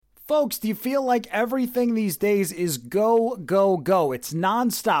Folks, do you feel like everything these days is go, go, go? It's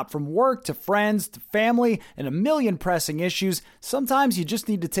nonstop from work to friends to family and a million pressing issues. Sometimes you just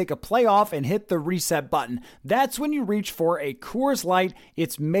need to take a play off and hit the reset button. That's when you reach for a Coors Light.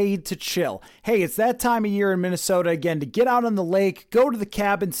 It's made to chill. Hey, it's that time of year in Minnesota again to get out on the lake, go to the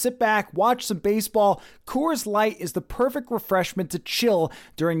cabin, sit back, watch some baseball. Coors Light is the perfect refreshment to chill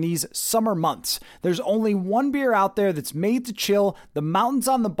during these summer months. There's only one beer out there that's made to chill. The mountains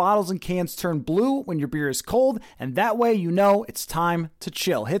on the bottles and cans turn blue when your beer is cold, and that way you know it's time to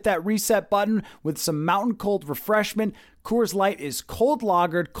chill. Hit that reset button with some mountain cold refreshment. Coors Light is cold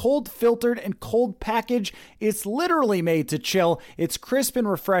lagered, cold filtered, and cold packaged. It's literally made to chill. It's crisp and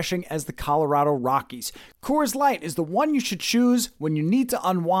refreshing as the Colorado Rockies. Coors Light is the one you should choose when you need to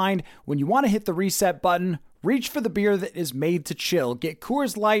unwind, when you want to hit the reset button. Reach for the beer that is made to chill. Get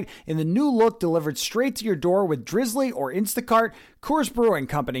Coors Light in the new look delivered straight to your door with Drizzly or Instacart. Coors Brewing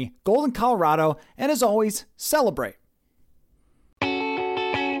Company, Golden, Colorado, and as always, celebrate.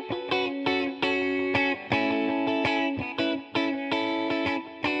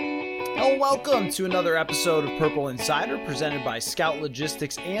 Welcome to another episode of Purple Insider presented by Scout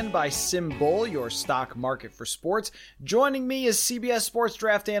Logistics and by SimBull, your stock market for sports. Joining me is CBS Sports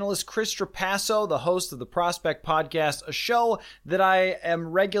Draft Analyst Chris Trapasso, the host of the Prospect Podcast, a show that I am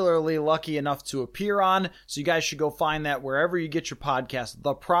regularly lucky enough to appear on. So you guys should go find that wherever you get your podcast,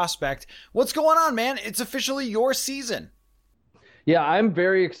 The Prospect. What's going on, man? It's officially your season. Yeah, I'm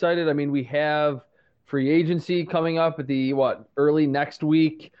very excited. I mean, we have free agency coming up at the early next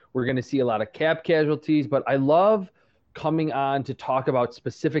week. We're going to see a lot of cap casualties, but I love coming on to talk about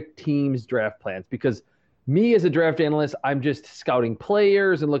specific teams' draft plans because me as a draft analyst, I'm just scouting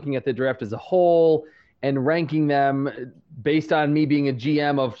players and looking at the draft as a whole and ranking them based on me being a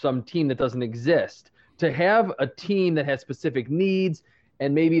GM of some team that doesn't exist. To have a team that has specific needs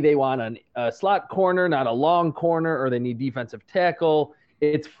and maybe they want a slot corner, not a long corner, or they need defensive tackle,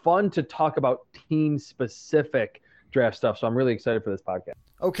 it's fun to talk about team-specific draft stuff. So I'm really excited for this podcast.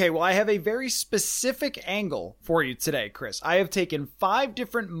 Okay, well, I have a very specific angle for you today, Chris. I have taken 5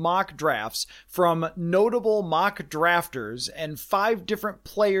 different mock drafts from notable mock drafters and 5 different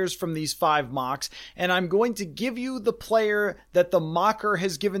players from these 5 mocks, and I'm going to give you the player that the mocker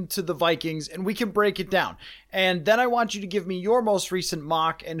has given to the Vikings, and we can break it down. And then I want you to give me your most recent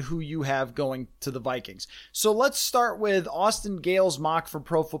mock and who you have going to the Vikings. So let's start with Austin Gale's mock for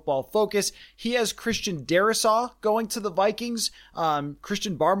Pro Football Focus. He has Christian Darrisaw going to the Vikings.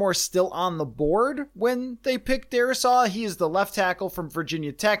 Christian Barmore still on the board when they picked Darrisaw. He is the left tackle from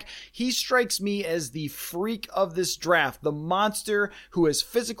Virginia Tech. He strikes me as the freak of this draft, the monster who has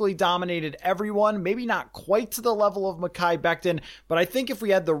physically dominated everyone, maybe not quite to the level of Mekhi Becton, but I think if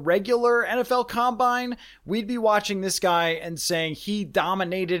we had the regular NFL Combine, we'd be watching this guy and saying he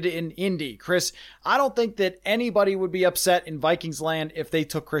dominated in Indy. Chris, I don't think that anybody would be upset in Vikings land if they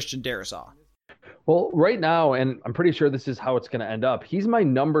took Christian Darrisaw. Well, right now, and I'm pretty sure this is how it's going to end up, he's my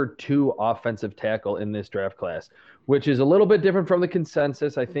number 2 offensive tackle in this draft class, which is a little bit different from the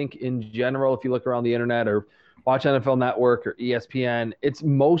consensus. I think in general, if you look around the internet or watch NFL Network or ESPN, it's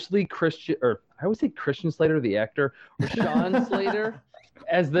mostly Christian, or I always say Christian Slater, the actor, Rashawn Slater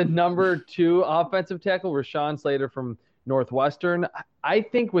as the number 2 offensive tackle, Rashawn Slater from Northwestern. I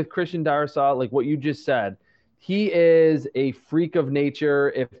think with Christian Darrisaw, like what you just said, he is a freak of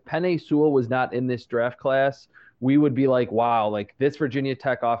nature. If Penei Sewell was not in this draft class, we would be like, wow, like this Virginia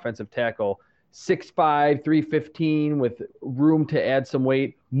Tech offensive tackle, 6'5", 315 with room to add some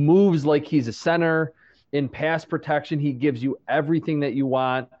weight, moves like he's a center. In pass protection, he gives you everything that you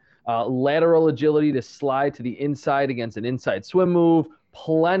want. Lateral agility to slide to the inside against an inside swim move.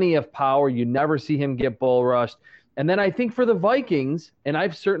 Plenty of power. You never see him get bull rushed. And then I think for the Vikings, and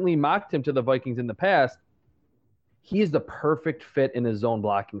I've certainly mocked him to the Vikings in the past, he is the perfect fit in a zone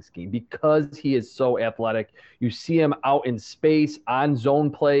blocking scheme because he is so athletic. You see him out in space on zone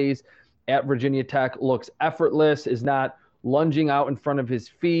plays at Virginia Tech, looks effortless, is not lunging out in front of his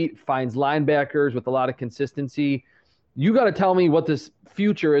feet, finds linebackers with a lot of consistency. You got to tell me what this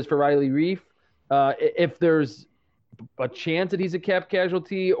future is for Riley Reiff. If there's a chance that he's a cap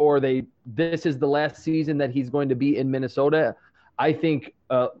casualty or this is the last season that he's going to be in Minnesota, I think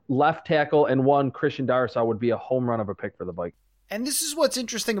left tackle and 1 Christian Darrisaw would be a home run of a pick for the Vikings. And this is what's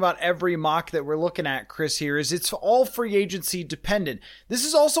interesting about every mock that we're looking at, Chris, here is it's all free agency dependent. This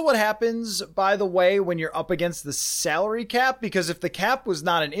is also what happens, by the way, when you're up against the salary cap, because if the cap was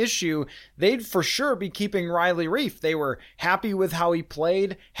not an issue, they'd for sure be keeping Riley Reiff. They were happy with how he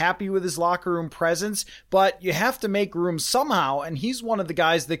played, happy with his locker room presence, but you have to make room somehow, and he's one of the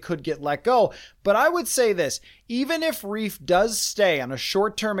guys that could get let go. But I would say this, even if Reef does stay on a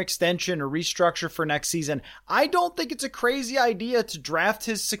short-term extension or restructure for next season, I don't think it's a crazy idea to draft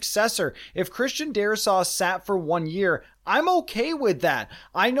his successor. If Christian Darrisaw sat for 1 year, I'm okay with that.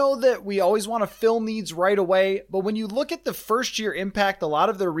 I know that we always want to fill needs right away, but when you look at the first year impact, a lot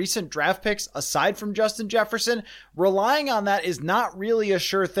of their recent draft picks, aside from Justin Jefferson, relying on that is not really a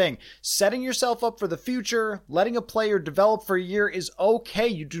sure thing. Setting yourself up for the future, letting a player develop for a year is okay.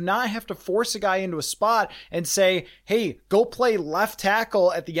 You do not have to force a guy into a spot and say, hey, go play left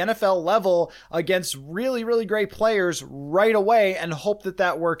tackle at the NFL level against really, really great players right away and hope that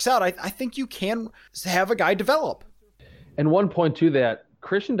that works out. I think you can have a guy develop. And one point to that,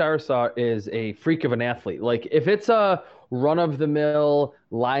 Christian Darrisaw is a freak of an athlete. Like if it's a run-of-the-mill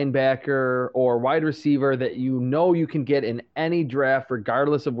linebacker or wide receiver that you can get in any draft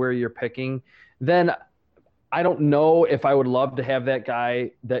regardless of where you're picking, then I don't know if I would love to have that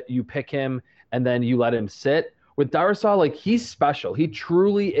guy that you pick him and then you let him sit. With Darrisaw, like he's special. He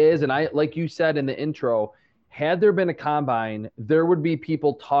truly is. And I, like you said in the intro, had there been a combine, there would be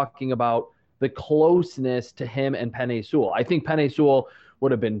people talking about the closeness to him and Penei Sewell. I think Penei Sewell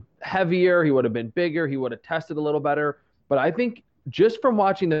would have been heavier. He would have been bigger. He would have tested a little better. But I think just from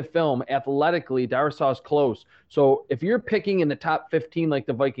watching the film, athletically, Darrisaw is close. So if you're picking in the top 15 like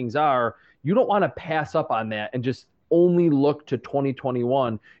the Vikings are, you don't want to pass up on that and just only look to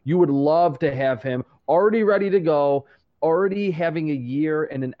 2021. You would love to have him already ready to go, already having a year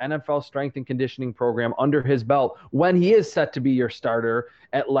in an NFL strength and conditioning program under his belt when he is set to be your starter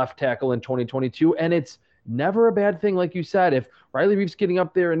at left tackle in 2022. And it's never a bad thing, like you said, if Riley Reif's getting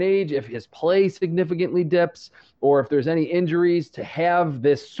up there in age, if his play significantly dips, or if there's any injuries, to have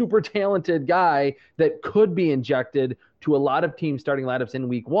this super talented guy that could be injected to a lot of teams starting lineups in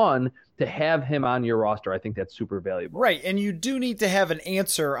week one, to have him on your roster, I think that's super valuable. Right, and you do need to have an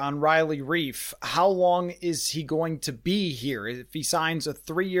answer on Riley Reif. How long is he going to be here? If he signs a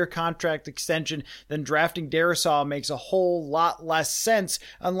 3-year contract extension, then drafting Darrisaw makes a whole lot less sense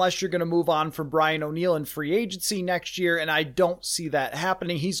unless you're going to move on from Brian O'Neill in free agency next year, and I don't see that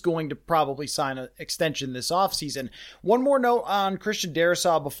happening. He's going to probably sign an extension this offseason. One more note on Christian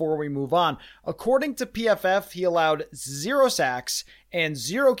Darrisaw before we move on. According to PFF, he allowed 0 sacks and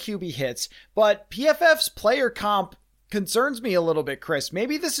 0 QB hits, but PFF's player comp concerns me a little bit, Chris.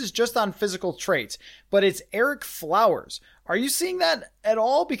 Maybe this is just on physical traits, but it's Ereck Flowers. Are you seeing that at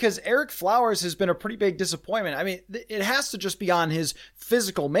all? Because Ereck Flowers has been a pretty big disappointment. I mean, it has to just be on his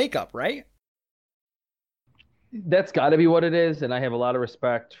physical makeup, right? That's got to be what it is, and I have a lot of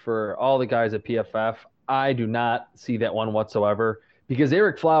respect for all the guys at PFF. I do not see that one whatsoever, because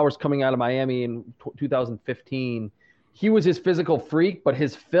Ereck Flowers coming out of Miami in 2015, he was his physical freak, but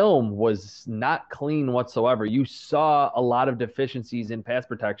his film was not clean whatsoever. You saw a lot of deficiencies in pass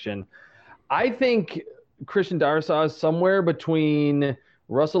protection. I think Christian Darrisaw is somewhere between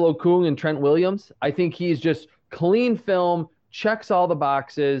Russell Okung and Trent Williams. I think he's just clean film, checks all the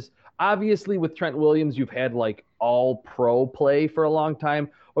boxes. Obviously, with Trent Williams, you've had like all pro play for a long time.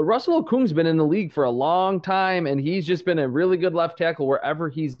 But Russell Okung's been in the league for a long time, and he's just been a really good left tackle wherever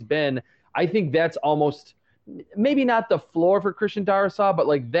he's been. I think that's almost maybe not the floor for Christian Darrisaw, but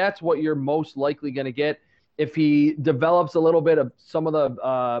like that's what you're most likely going to get. If he develops a little bit of some of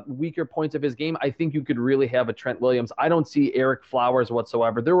the weaker points of his game, I think you could really have a Trent Williams. I don't see Ereck Flowers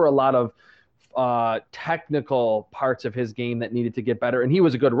whatsoever. There were a lot of technical parts of his game that needed to get better, and he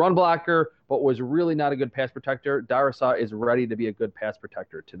was a good run blocker, but was really not a good pass protector. Darrisaw is ready to be a good pass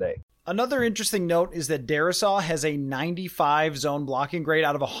protector today. Another interesting note is that Darrisaw has a 95 zone blocking grade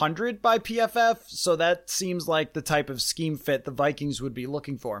out of 100 by PFF, so that seems like the type of scheme fit the Vikings would be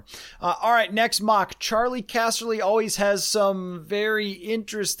looking for. All right, next mock. Charlie Casserly always has some very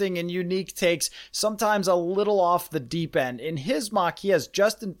interesting and unique takes, sometimes a little off the deep end. In his mock, he has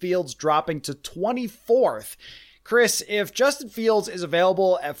Justin Fields dropping to 24th. Chris, if Justin Fields is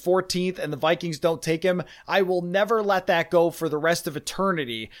available at 14th and the Vikings don't take him, I will never let that go for the rest of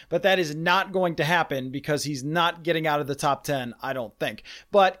eternity. But that is not going to happen because he's not getting out of the top 10, I don't think.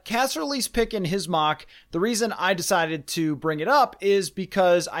 But Casserly's pick in his mock, the reason I decided to bring it up is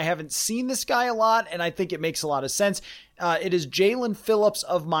because I haven't seen this guy a lot, and I think it makes a lot of sense. It is Jalen Phillips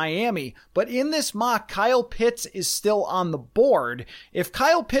of Miami. But in this mock, Kyle Pitts is still on the board. If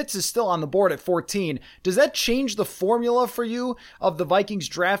Kyle Pitts is still on the board at 14, does that change the formula for you of the Vikings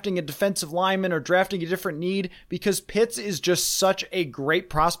drafting a defensive lineman or drafting a different need? Because Pitts is just such a great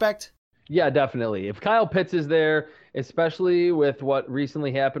prospect? Yeah, definitely. If Kyle Pitts is there, especially with what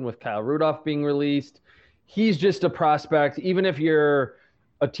recently happened with Kyle Rudolph being released, he's just a prospect. Even if you're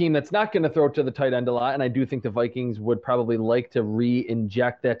a team that's not going to throw to the tight end a lot, and I do think the Vikings would probably like to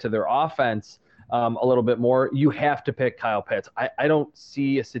re-inject that to their offense. a little bit more, you have to pick Kyle Pitts. I don't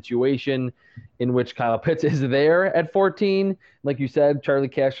see a situation in which Kyle Pitts is there at 14. Like you said, Charlie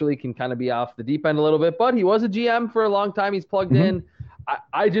Casserly can kind of be off the deep end a little bit, but he was a GM for a long time. He's plugged in.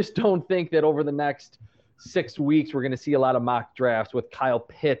 I just don't think that over the next 6 weeks we're going to see a lot of mock drafts with Kyle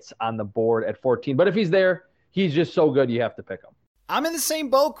Pitts on the board at 14. But if he's there, he's just so good, you have to pick him. I'm in the same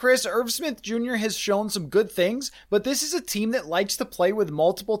boat, Chris. Irv Smith Jr. has shown some good things, but this is a team that likes to play with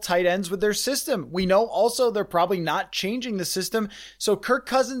multiple tight ends with their system. We know also they're probably not changing the system, so Kirk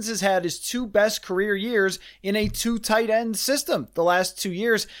Cousins has had his 2 best career years in a 2 tight end system the last 2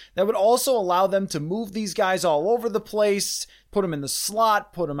 years. That would also allow them to move these guys all over the place, put them in the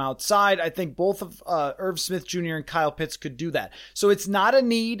slot, put them outside. I think both of Irv Smith Jr. and Kyle Pitts could do that. So it's not a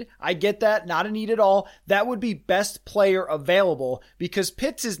need. I get that. Not a need at all. That would be best player available because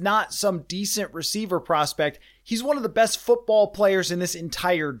Pitts is not some decent receiver prospect. He's one of the best football players in this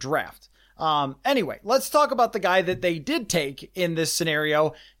entire draft. Anyway, let's talk about the guy that they did take in this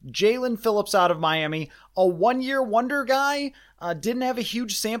scenario, Jaelan Phillips out of Miami, a 1-year wonder guy. Didn't have a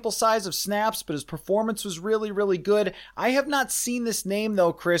huge sample size of snaps, but his performance was really, really good. I have not seen this name,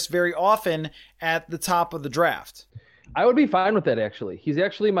 though, Chris, very often at the top of the draft. I would be fine with that, actually. He's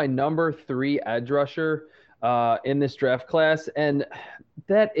actually my number 3 edge rusher in this draft class, and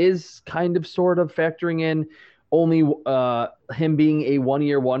that is kind of sort of factoring in only him being a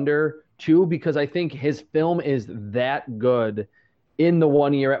 1-year wonder, too, because I think his film is that good in the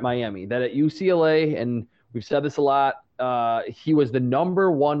 1 year at Miami, that at UCLA, and we've said this a lot, he was the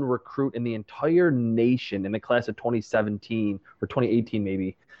number 1 recruit in the entire nation in the class of 2017 or 2018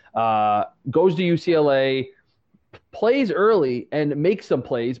 maybe. Goes to UCLA, plays early and makes some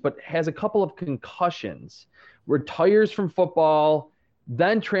plays, but has a couple of concussions, retires from football,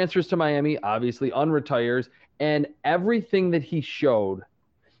 then transfers to Miami, obviously unretires, and everything that he showed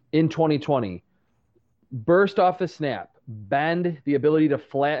in 2020, burst off the snap, bend, the ability to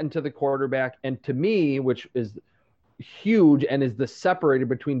flatten to the quarterback, and to me, which is huge and is the separator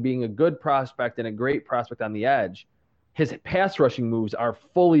between being a good prospect and a great prospect on the edge, his pass rushing moves are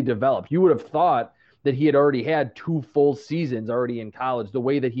fully developed. You would have thought that he had already had 2 full seasons already in college, the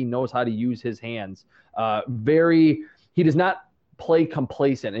way that he knows how to use his hands. He does not play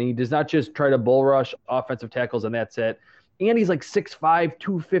complacent, and he does not just try to bull rush offensive tackles and that's it. And he's like 6'5",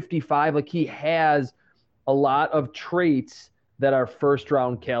 255. Like, he has a lot of traits that are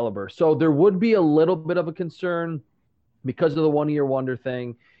first-round caliber. So there would be a little bit of a concern because of the 1-year wonder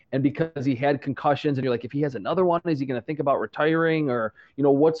thing and because he had concussions. And you're like, if he has another one, is he going to think about retiring, or,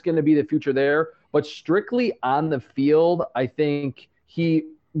 what's going to be the future there? But strictly on the field, I think he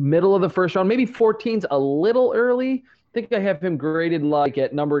middle of the first round, maybe 14's a little early. I think I have him graded like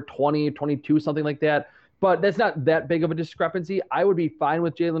at number 20, 22, something like that. But that's not that big of a discrepancy. I would be fine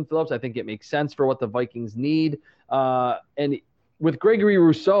with Jaelan Phillips. I think it makes sense for what the Vikings need. And with Gregory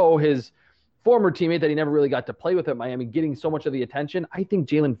Rousseau, his former teammate that he never really got to play with at Miami, getting so much of the attention, I think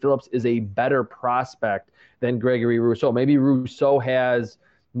Jaelan Phillips is a better prospect than Gregory Rousseau. Maybe Rousseau has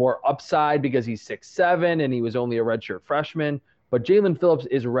more upside because he's 6'7" and he was only a redshirt freshman. But Jaelan Phillips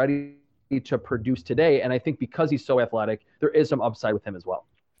is ready to produce today. And I think because he's so athletic, there is some upside with him as well.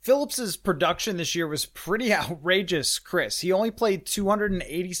 Phillips's production this year was pretty outrageous, Chris. He only played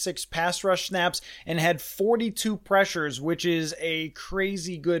 286 pass rush snaps and had 42 pressures, which is a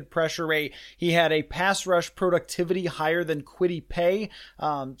crazy good pressure rate. He had a pass rush productivity higher than Kwity Paye.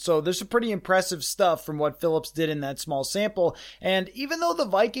 So there's some pretty impressive stuff from what Phillips did in that small sample. And even though the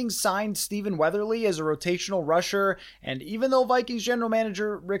Vikings signed Stephen Weatherly as a rotational rusher, and even though Vikings general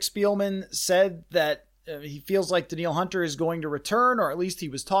manager Rick Spielman said that he feels like Danielle Hunter is going to return, or at least he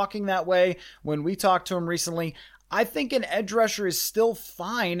was talking that way when we talked to him recently, I think an edge rusher is still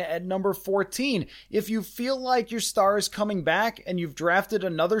fine at number 14. If you feel like your star is coming back and you've drafted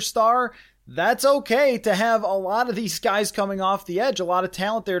another star, that's okay to have a lot of these guys coming off the edge, a lot of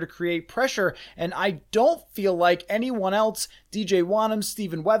talent there to create pressure. And I don't feel like anyone else, DJ Wonnum,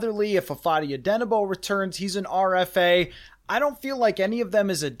 Stephen Weatherly, if Fadi Odenigbo returns, he's an RFA. I don't feel like any of them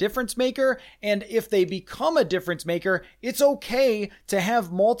is a difference maker, and if they become a difference maker, it's okay to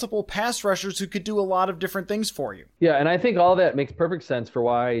have multiple pass rushers who could do a lot of different things for you. Yeah, and I think all that makes perfect sense for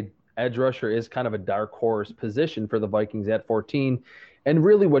why edge rusher is kind of a dark horse position for the Vikings at 14. And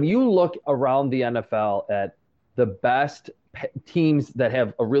really, when you look around the NFL at the best teams that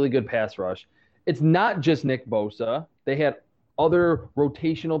have a really good pass rush, it's not just Nick Bosa. They had other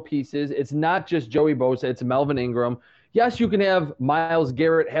rotational pieces. It's not just Joey Bosa. It's Melvin Ingram. Yes, you can have Myles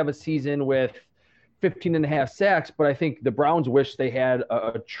Garrett have a season with 15 and a half sacks, but I think the Browns wish they had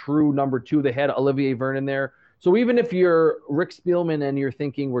a true number 2. They had Olivier Vernon there. So even if you're Rick Spielman and you're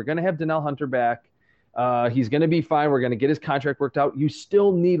thinking we're going to have Danielle Hunter back, he's going to be fine, we're going to get his contract worked out, you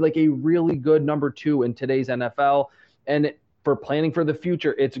still need like a really good number 2 in today's NFL. And for planning for the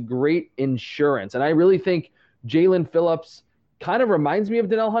future, it's great insurance. And I really think Jaelan Phillips kind of reminds me of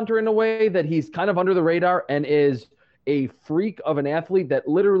Danielle Hunter in a way that he's kind of under the radar and is a freak of an athlete that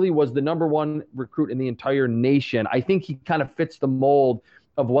literally was the number 1 recruit in the entire nation. I think he kind of fits the mold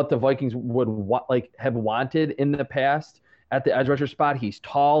of what the Vikings would have wanted in the past at the edge rusher spot. He's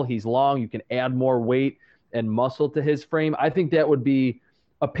tall, he's long, you can add more weight and muscle to his frame. I think that would be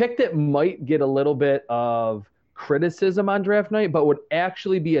a pick that might get a little bit of criticism on draft night, but would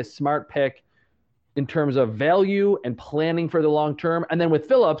actually be a smart pick in terms of value and planning for the long term. And then with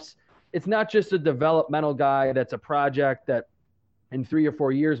Phillips, it's not just a developmental guy that's a project that in 3 or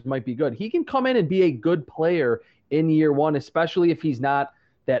 4 years might be good. He can come in and be a good player in year 1, especially if he's not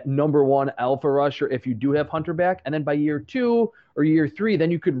that number 1 alpha rusher if you do have Hunter back. And then by year 2 or year 3, then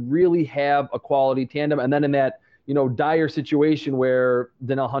you could really have a quality tandem. And then in that, dire situation where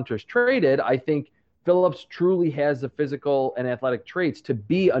Danielle Hunter's traded, I think Phillips truly has the physical and athletic traits to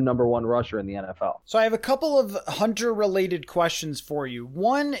be a number 1 rusher in the NFL. So I have a couple of Hunter-related questions for you.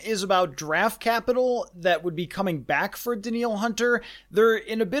 One is about draft capital that would be coming back for Danielle Hunter. They're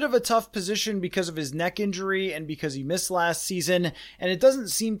in a bit of a tough position because of his neck injury and because he missed last season, and it doesn't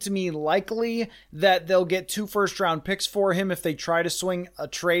seem to me likely that they'll get 2 first-round picks for him if they try to swing a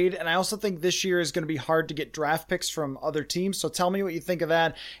trade, and I also think this year is going to be hard to get draft picks from other teams, so tell me what you think of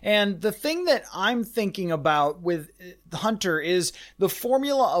that. And the thing that I'm thinking about with Hunter is the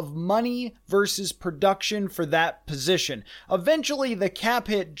formula of money versus production for that position. Eventually, the cap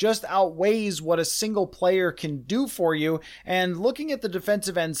hit just outweighs what a single player can do for you, and looking at the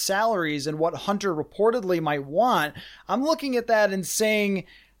defensive end salaries and what Hunter reportedly might want, I'm looking at that and saying,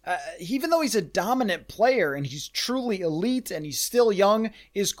 even though he's a dominant player and he's truly elite and he's still young,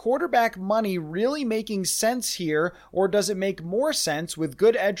 is quarterback money really making sense here? Or does it make more sense with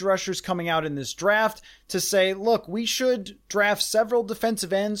good edge rushers coming out in this draft to say, look, we should draft several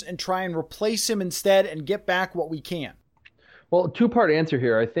defensive ends and try and replace him instead and get back what we can? Well, 2-part answer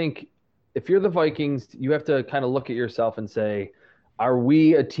here. I think if you're the Vikings, you have to kind of look at yourself and say, are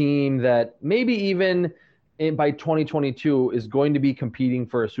we a team that maybe even by 2022 is going to be competing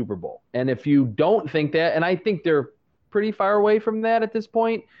for a Super Bowl? And if you don't think that, and I think they're pretty far away from that at this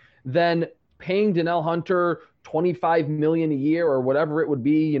point, then paying Danielle Hunter $25 million a year or whatever it would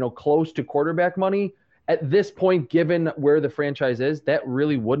be, close to quarterback money at this point, given where the franchise is, that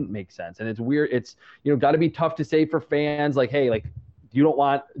really wouldn't make sense. And it's weird. It's, got to be tough to say for fans like, hey, like you don't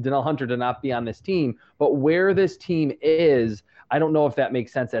want Danielle Hunter to not be on this team, but where this team is, I don't know if that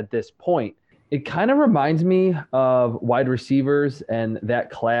makes sense at this point. It kind of reminds me of wide receivers and that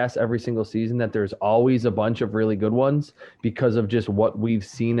class every single season, that there's always a bunch of really good ones because of just what we've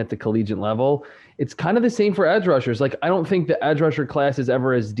seen at the collegiate level. It's kind of the same for edge rushers. Like, I don't think the edge rusher class is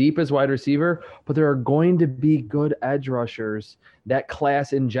ever as deep as wide receiver, but there are going to be good edge rushers, that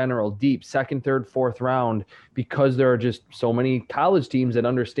class in general, deep, 2nd, 3rd, 4th round, because there are just so many college teams that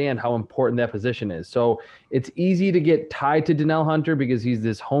understand how important that position is. So it's easy to get tied to Danielle Hunter because he's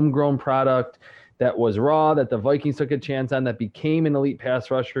this homegrown product that was raw, that the Vikings took a chance on, that became an elite pass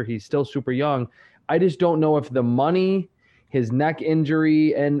rusher. He's still super young. I just don't know if the money, his neck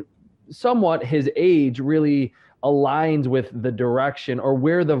injury, and somewhat his age really aligns with the direction or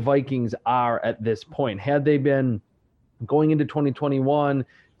where the Vikings are at this point. Had they been going into 2021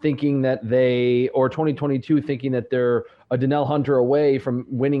 thinking that or 2022 thinking that they're a Danielle Hunter away from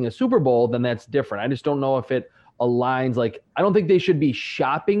winning a Super Bowl, then that's different. I just don't know if it aligns. Like, I don't think they should be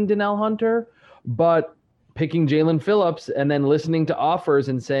shopping Danielle Hunter, but picking Jaelan Phillips and then listening to offers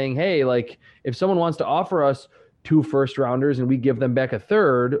and saying, hey, like, if someone wants to offer us 2 first-rounders and we give them back a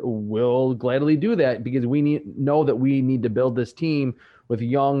 3rd, we'll gladly do that because we know that we need to build this team with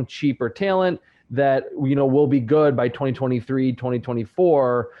young, cheaper talent that, will be good by 2023,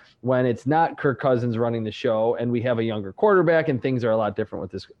 2024, when it's not Kirk Cousins running the show and we have a younger quarterback and things are a lot different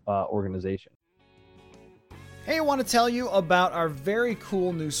with this organization. Hey, I want to tell you about our very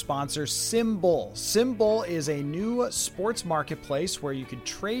cool new sponsor, SimBull. SimBull is a new sports marketplace where you can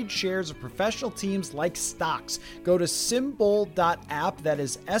trade shares of professional teams like stocks. Go to simbull.app, that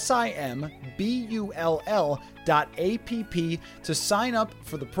is SIMBULL.app to sign up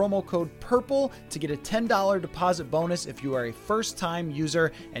for the promo code PURPLE to get a $10 deposit bonus if you are a first-time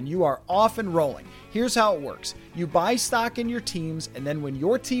user and you are off and rolling. Here's how it works. You buy stock in your teams, and then when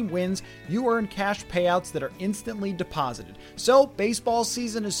your team wins, you earn cash payouts that are instantly deposited. So, baseball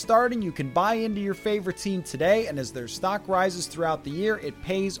season is starting. You can buy into your favorite team today, and as their stock rises throughout the year, it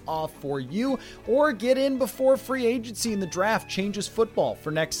pays off for you. Or get in before free agency and the draft changes football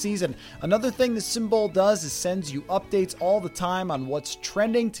for next season. Another thing that SimBull does is sends you updates all the time on what's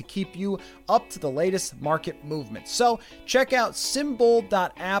trending to keep you up to the latest market movements. So, check out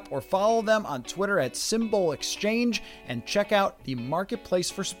SimBull.app or follow them on Twitter at SimBull Exchange, and check out the marketplace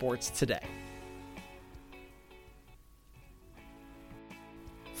for sports today.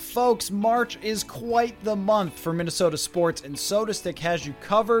 Folks, March is quite the month for Minnesota sports, and SotaStick has you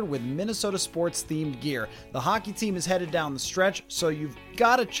covered with Minnesota sports themed gear. The hockey team is headed down the stretch, so you've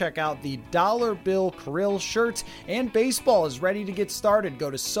got to check out the Dollar Bill Krill shirts, and baseball is ready to get started. Go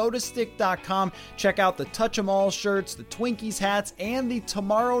to sotastick.com, check out the Touch 'em All shirts, the Twinkies hats, and the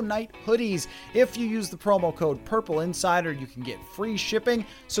Tomorrow Night hoodies. If you use the promo code Purple Insider, you can get free shipping,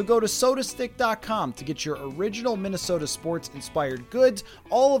 so go to sotastick.com to get your original Minnesota sports inspired goods.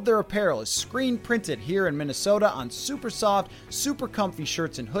 All of their apparel is screen printed here in Minnesota on super soft, super comfy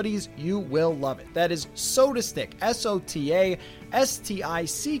shirts and hoodies. You will love it. That is SotaStick,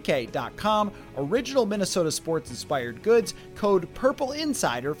 SotaStick.com. Original Minnesota sports inspired goods. Code Purple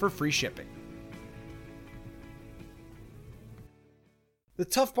Insider for free shipping. The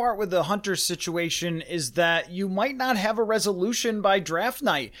tough part with the Hunter situation is that you might not have a resolution by draft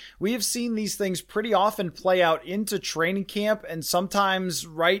night. We have seen these things pretty often play out into training camp and sometimes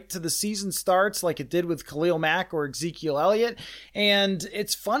right to the season starts, like it did with Khalil Mack or Ezekiel Elliott. And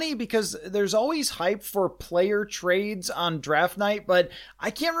it's funny because there's always hype for player trades on draft night, but I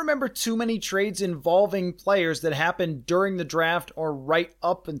can't remember too many trades involving players that happened during the draft or right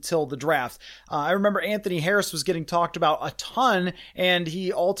up until the draft. I remember Anthony Harris was getting talked about a ton, and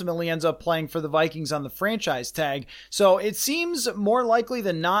he ultimately ends up playing for the Vikings on the franchise tag. So it seems more likely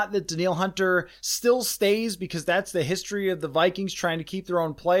than not that Danielle Hunter still stays because that's the history of the Vikings trying to keep their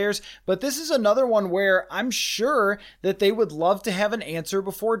own players. But this is another one where I'm sure that they would love to have an answer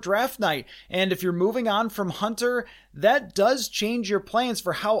before draft night. And if you're moving on from Hunter, that does change your plans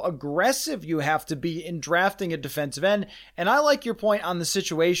for how aggressive you have to be in drafting a defensive end. And I like your point on the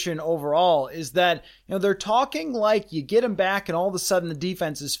situation overall is that, they're talking like you get him back and all of a sudden the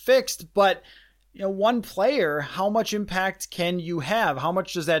defense is fixed, but one player, how much impact can you have? How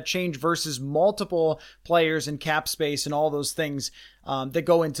much does that change versus multiple players and cap space and all those things that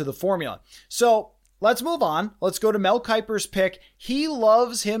go into the formula? So let's move on. Let's go to Mel Kiper's pick. He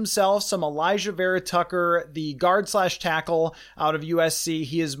loves himself some Elijah Vera Tucker, the guard/tackle out of USC.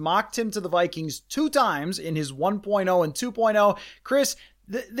 He has mocked him to the Vikings 2 times in his 1.0 and 2.0. Chris,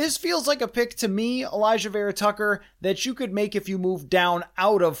 this feels like a pick to me, Elijah Vera Tucker, that you could make if you move down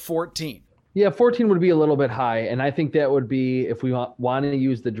out of 14. Yeah, 14 would be a little bit high, and I think that would be, if we want to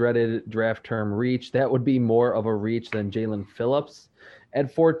use the dreaded draft term reach, that would be more of a reach than Jalen Phillips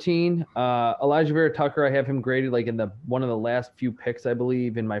at 14. Elijah Vera Tucker, I have him graded like in one of the last few picks, I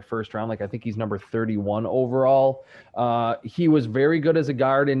believe, in my first round. Like I think he's number 31 overall. He was very good as a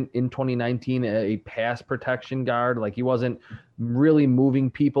guard in 2019, a pass protection guard. Like he wasn't really moving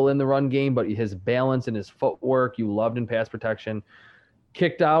people in the run game, but his balance and his footwork, you loved in pass protection.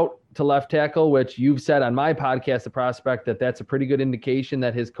 Kicked out to left tackle, which you've said on my podcast, The Prospect, that's a pretty good indication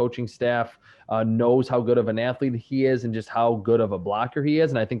that his coaching staff knows how good of an athlete he is and just how good of a blocker he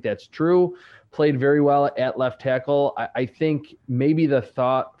is. And I think that's true. Played very well at left tackle. I think maybe the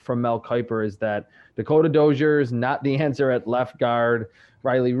thought from Mel Kiper is that Dakota Dozier is not the answer at left guard.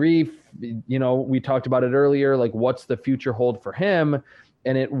 Riley Reif, we talked about it earlier, like what's the future hold for him?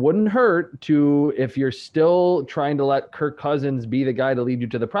 And it wouldn't hurt to, if you're still trying to let Kirk Cousins be the guy to lead you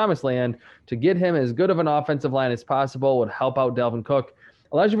to the promised land, to get him as good of an offensive line as possible would help out Dalvin Cook.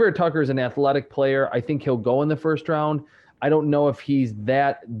 Elijah Vera Tucker is an athletic player. I think he'll go in the first round. I don't know if he's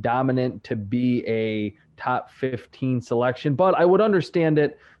that dominant to be a top 15 selection, but I would understand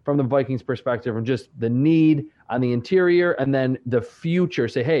it from the Vikings perspective and just the need on the interior and then the future.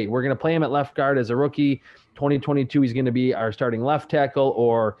 Say, hey, we're going to play him at left guard as a rookie. 2022, he's going to be our starting left tackle,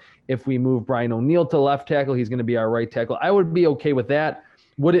 or if we move Brian O'Neill to left tackle, he's going to be our right tackle. I would be okay with that.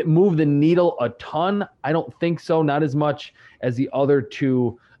 Would it move the needle a ton? I don't think so. Not as much as the other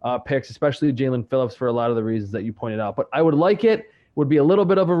two picks, especially Jalen Phillips for a lot of the reasons that you pointed out. But I would like it. would be a little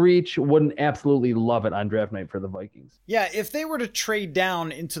bit of a reach. Wouldn't absolutely love it on draft night for the Vikings. Yeah, if they were to trade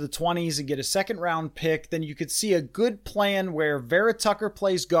down into the 20s and get a second round pick, then you could see a good plan where Vera Tucker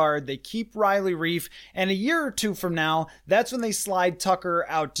plays guard, they keep Riley Reiff, and a year or two from now, that's when they slide Tucker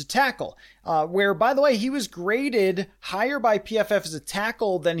out to tackle. Where, by the way, he was graded higher by PFF as a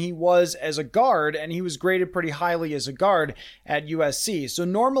tackle than he was as a guard, and he was graded pretty highly as a guard at USC. So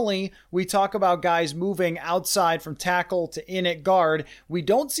normally we talk about guys moving outside from tackle to in at guard. We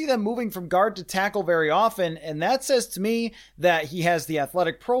don't see them moving from guard to tackle very often, and that says to me that he has the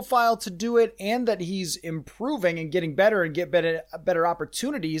athletic profile to do it and that he's improving and getting better and get better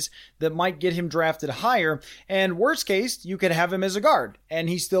opportunities that might get him drafted higher. And worst case, you could have him as a guard, and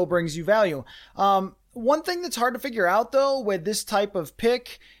he still brings you value. One thing that's hard to figure out, though, with this type of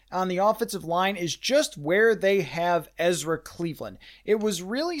pick on the offensive line is just where they have Ezra Cleveland. It was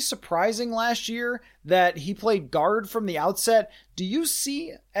really surprising last year that he played guard from the outset. Do you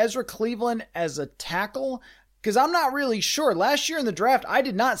see Ezra Cleveland as a tackle? Because I'm not really sure. Last year in the draft, I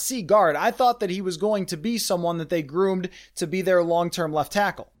did not see guard. I thought that he was going to be someone that they groomed to be their long-term left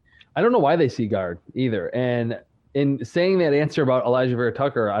tackle. I don't know why they see guard either. And in saying that answer about Elijah Vera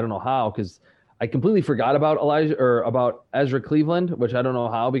Tucker, I don't know how, because I completely forgot about about Ezra Cleveland, which I don't know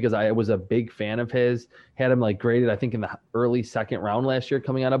how, because I was a big fan of his. Had him like graded, I think, in the early second round last year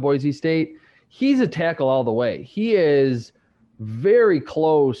coming out of Boise State. He's a tackle all the way. He is very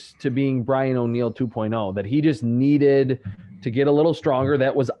close to being Brian O'Neill 2.0, that he just needed to get a little stronger.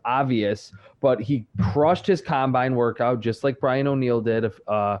 That was obvious, but he crushed his combine workout just like Brian O'Neill did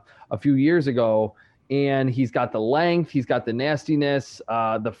a few years ago. And he's got the length, he's got the nastiness,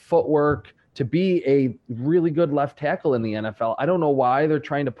 the footwork to be a really good left tackle in the NFL. I don't know why they're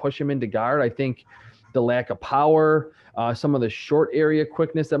trying to push him into guard. I think the lack of power, some of the short area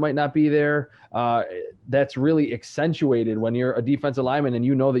quickness that might not be there, that's really accentuated when you're a defensive lineman and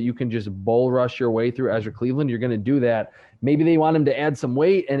you know that you can just bull rush your way through Ezra Cleveland. You're going to do that. Maybe they want him to add some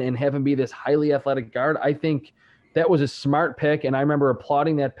weight and have him be this highly athletic guard. I think that was a smart pick, and I remember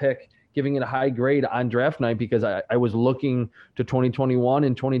applauding that pick, giving it a high grade on draft night, because I was looking to 2021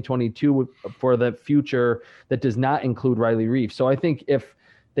 and 2022 for the future that does not include Riley Reiff. So I think if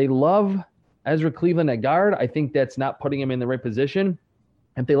they love Ezra Cleveland at guard, I think that's not putting him in the right position.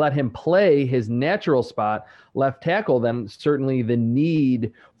 If they let him play his natural spot, left tackle, then certainly the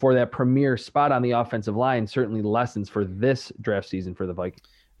need for that premier spot on the offensive line certainly lessens for this draft season for the Vikings.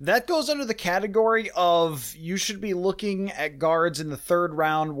 That goes under the category of you should be looking at guards in the third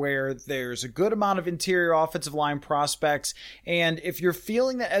round where there's a good amount of interior offensive line prospects. And if you're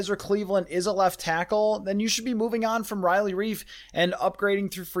feeling that Ezra Cleveland is a left tackle, then you should be moving on from Riley Reiff and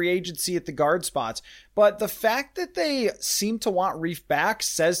upgrading through free agency at the guard spots. But the fact that they seem to want Reiff back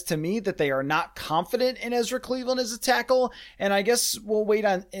says to me that they are not confident in Ezra Cleveland as a tackle. And I guess we'll wait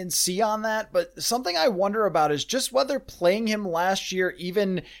on and see on that. But something I wonder about is just whether playing him last year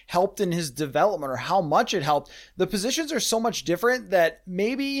even helped in his development or how much it helped. The positions are so much different that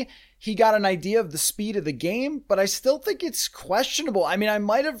maybe he got an idea of the speed of the game, but I still think it's questionable. I mean, I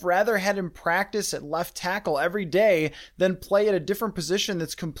might have rather had him practice at left tackle every day than play at a different position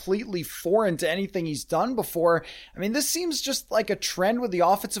that's completely foreign to anything he's done before. I mean, this seems just like a trend with the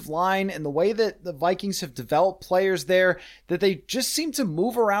offensive line and the way that the Vikings have developed players there, that they just seem to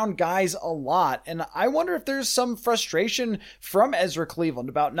move around guys a lot. And I wonder if there's some frustration from Ezra Cleveland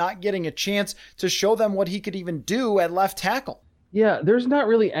about not getting a chance to show them what he could even do at left tackle. Yeah, there's not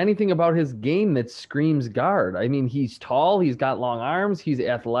really anything about his game that screams guard. I mean, he's tall, he's got long arms, he's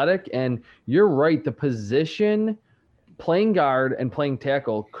athletic, and you're right, the position playing guard and playing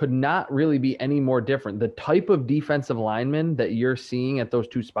tackle could not really be any more different. The type of defensive linemen that you're seeing at those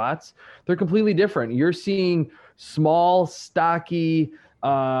two spots, they're completely different. You're seeing small, stocky,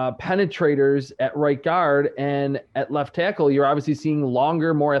 penetrators at right guard, and at left tackle, you're obviously seeing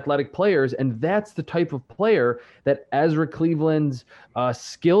longer, more athletic players. And that's the type of player that Ezra Cleveland's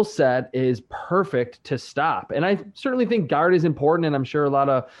skill set is perfect to stop. And I certainly think guard is important. And I'm sure a lot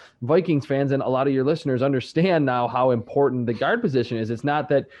of Vikings fans and a lot of your listeners understand now how important the guard position is. It's not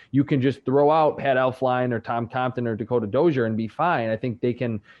that you can just throw out Pat Elflein or Tom Compton or Dakota Dozier and be fine. I think they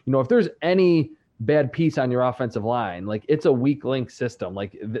can, if there's any bad piece on your offensive line, like it's a weak link system,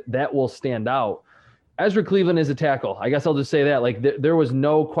 like that will stand out. Ezra Cleveland is a tackle. I guess I'll just say that, like there was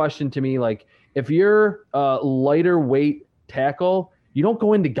no question to me, like if you're a lighter weight tackle, you don't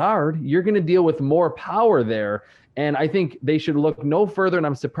go into guard, you're going to deal with more power there. And I think they should look no further, and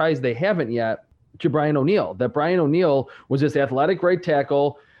I'm surprised they haven't yet, to Brian O'Neill. That Brian O'Neill was this athletic right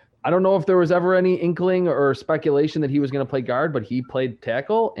tackle, I don't know if there was ever any inkling or speculation that he was going to play guard, but he played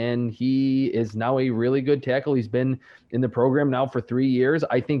tackle, and he is now a really good tackle. He's been in the program now for 3 years.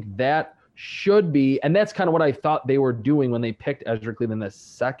 I think that should be, and that's kind of what I thought they were doing when they picked Ezra Cleveland the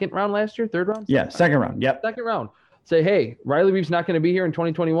second round last year, third round? Yeah, second round. Yep. Second round. Say, hey, Riley Reif's not going to be here in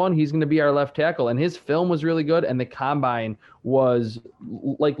 2021. He's going to be our left tackle. And his film was really good. And the combine was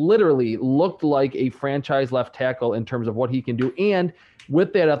like literally looked like a franchise left tackle in terms of what he can do. And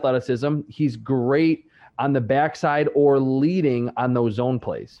with that athleticism, he's great on the backside or leading on those zone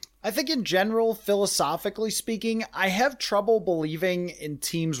plays. I think in general, philosophically speaking, I have trouble believing in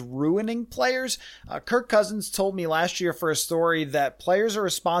teams ruining players. Kirk Cousins told me last year for a story that players are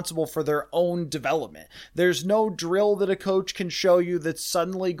responsible for their own development. There's no drill that a coach can show you that's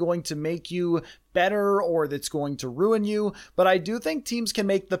suddenly going to make you better or that's going to ruin you. But I do think teams can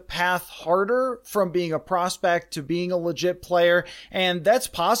make the path harder from being a prospect to being a legit player. And that's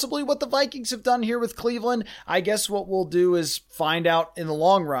possibly what the Vikings have done here with Cleveland. I guess what we'll do is find out in the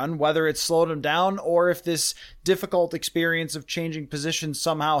long run whether it slowed him down or if this difficult experience of changing positions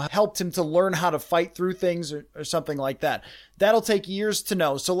somehow helped him to learn how to fight through things or something like that. That'll take years to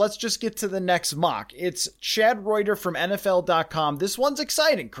know. So let's just get to the next mock. It's Chad Reuter from NFL.com. This one's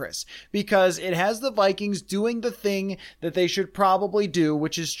exciting, Chris, because it has the Vikings doing the thing that they should probably do,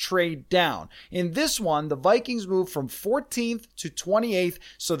 which is trade down. In this one, the Vikings move from 14th to 28th,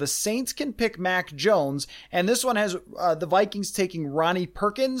 so the Saints can pick Mac Jones. And this one has the Vikings taking Ronnie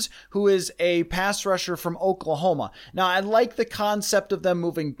Perkins, who is a pass rusher from Oklahoma. Now, I like the concept of them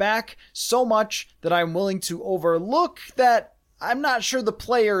moving back so much that I'm willing to overlook that I'm not sure the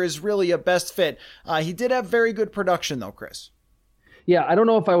player is really a best fit. He did have very good production, though, Chris. Yeah, I don't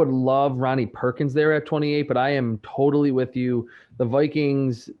know if I would love Ronnie Perkins there at 28, but I am totally with you. The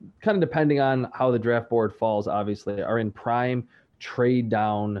Vikings, kind of depending on how the draft board falls, obviously, are in prime trade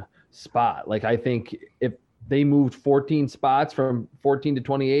down spot. Like, I think if they moved 14 spots from 14 to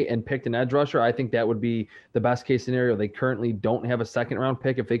 28 and picked an edge rusher, I think that would be the best case scenario. They currently don't have a second round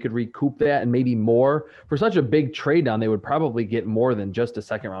pick. If they could recoup that and maybe more for such a big trade down, they would probably get more than just a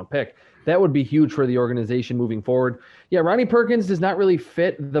second round pick. That would be huge for the organization moving forward. Yeah, Ronnie Perkins does not really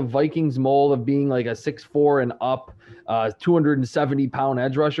fit the Vikings mold of being like a 6'4" and up, 270-pound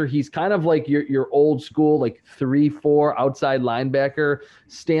edge rusher. He's kind of like your old school, like 3-4 outside linebacker,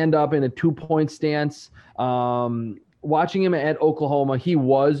 stand up in a 2-point stance. Watching him at Oklahoma, he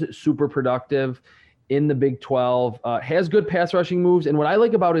was super productive in the Big 12, has good pass rushing moves. And what I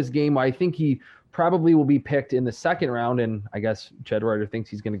like about his game, I think he probably will be picked in the second round, and I guess Chad Reuter thinks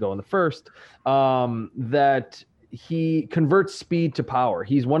he's going to go in the first, that he converts speed to power.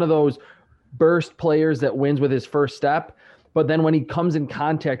 He's one of those burst players that wins with his first step, but then when he comes in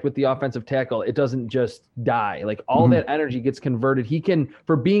contact with the offensive tackle, it doesn't just die. Like all that energy gets converted. He can,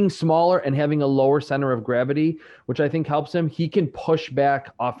 for being smaller and having a lower center of gravity, which I think helps him, he can push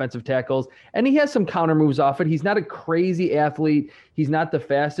back offensive tackles, and he has some counter moves off it. He's not a crazy athlete. He's not the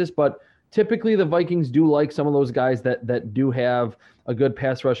fastest, but typically the Vikings do like some of those guys that do have a good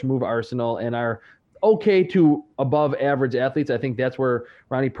pass rush move arsenal and are okay to above average athletes. I think that's where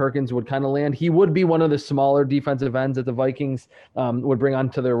Ronnie Perkins would kind of land. He would be one of the smaller defensive ends that the Vikings would bring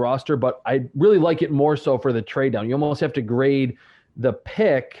onto their roster, but I really like it more so for the trade down. You almost have to grade the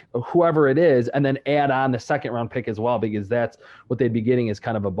pick, whoever it is, and then add on the second round pick as well, because that's what they'd be getting as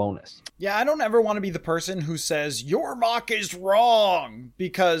kind of a bonus. Yeah, I don't ever want to be the person who says your mock is wrong,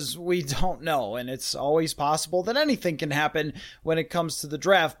 because we don't know, and it's always possible that anything can happen when it comes to the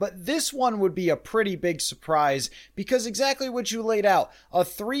draft. But this one would be a pretty big surprise, because exactly what you laid out, a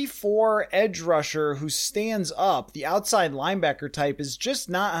 3-4 edge rusher who stands up, the outside linebacker type, is just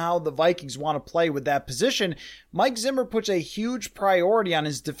not how the Vikings want to play with that position. Mike Zimmer puts a huge priority on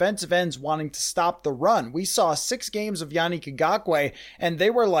his defensive ends wanting to stop the run. We saw 6 games of Yannick Ngakoue, and they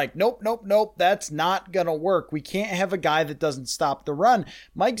were like, nope, that's not going to work. We can't have a guy that doesn't stop the run.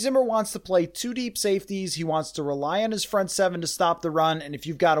 Mike Zimmer wants to play 2 deep safeties. He wants to rely on his front 7 to stop the run, and if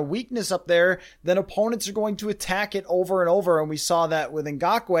you've got a weakness up there, then opponents are going to attack it over and over, and we saw that with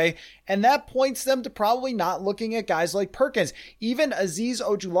Ngakoue, and that points them to probably not looking at guys like Perkins. Even Azeez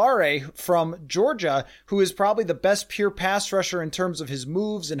Ojulari from Georgia, who is probably the best pure pass rusher in terms of his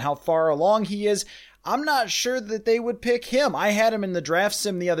moves and how far along he is, I'm not sure that they would pick him. I had him in the draft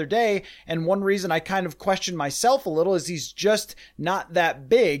sim the other day, and one reason I kind of questioned myself a little is he's just not that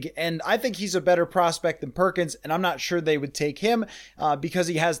big, and I think he's a better prospect than Perkins, and I'm not sure they would take him because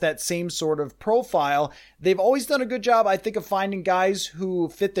he has that same sort of profile. They've always done a good job, I think, of finding guys who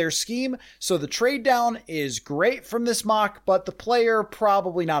fit their scheme, so the trade down is great from this mock, but the player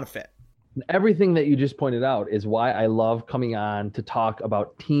probably not a fit. Everything that you just pointed out is why I love coming on to talk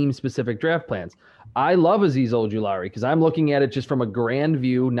about team-specific draft plans. I love Azeez Ojulari because I'm looking at it just from a grand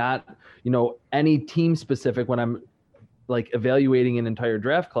view, not, any team-specific when I'm like evaluating an entire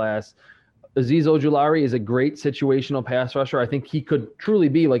draft class. Azeez Ojulari is a great situational pass rusher. I think he could truly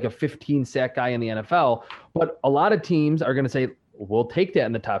be like a 15 sack guy in the NFL, but a lot of teams are going to say, we'll take that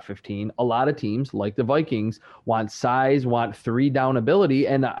in the top 15. A lot of teams like the Vikings want size, want 3-down ability.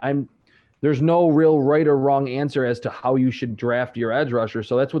 And there's no real right or wrong answer as to how you should draft your edge rusher.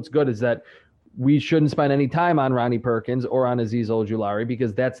 So that's what's good, is that we shouldn't spend any time on Ronnie Perkins or on Azeez Ojulari,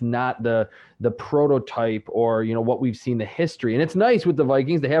 because that's not the prototype or, what we've seen the history. And it's nice with the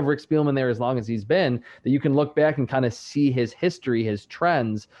Vikings to have Rick Spielman there as long as he's been, that you can look back and kind of see his history, his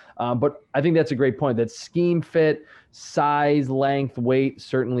trends. But I think that's a great point, that scheme fit, size, length, weight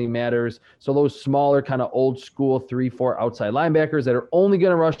certainly matters. So those smaller kind of old school 3-4 outside linebackers that are only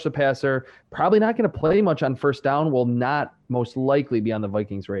going to rush the passer, probably not going to play much on first down, will not most likely be on the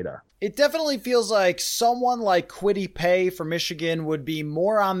Vikings' radar. It definitely feels like someone like Kwity Paye from Michigan would be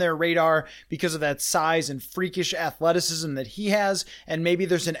more on their radar because of that size and freakish athleticism that he has. And maybe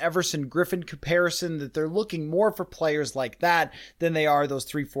there's an Everson Griffin comparison, that they're looking more for players like that than they are those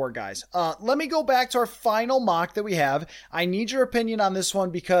 3-4 guys. Let me go back to our final mock that we have. I need your opinion on this one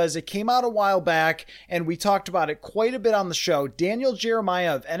because it came out a while back and we talked about it quite a bit on the show. Daniel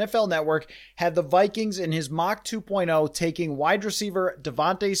Jeremiah of NFL Network had the Vikings in his mock 2.0 taking wide receiver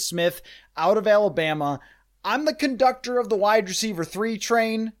Devontae Smith out of Alabama. I'm the conductor of the wide receiver 3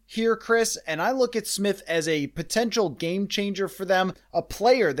 train here, Chris, and I look at Smith as a potential game changer for them, a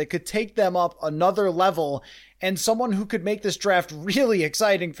player that could take them up another level, and someone who could make this draft really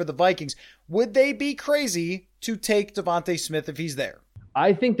exciting for the Vikings. Would they be crazy to take Devontae Smith if he's there?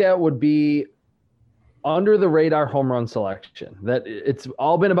 I think that would be under the radar home run selection. That it's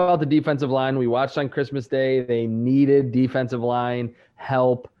all been about the defensive line. We watched on Christmas Day, they needed defensive line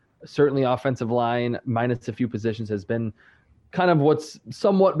help. Certainly offensive line, minus a few positions, has been kind of what's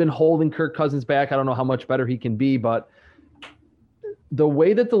somewhat been holding Kirk Cousins back. I don't know how much better he can be, but the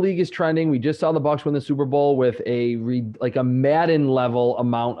way that the league is trending, we just saw the Bucs win the Super Bowl with a Madden level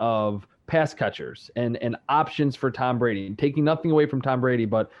amount of pass catchers and options for Tom Brady, taking nothing away from Tom Brady,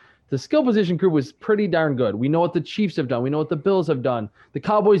 but the skill position group was pretty darn good. We know what the Chiefs have done. We know what the Bills have done. The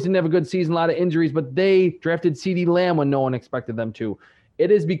Cowboys didn't have a good season, a lot of injuries, but they drafted CeeDee Lamb when no one expected them to. It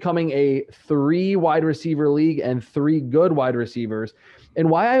is becoming a 3 wide receiver league and 3 good wide receivers. And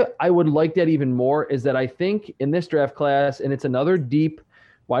why I would like that even more is that I think in this draft class, and it's another deep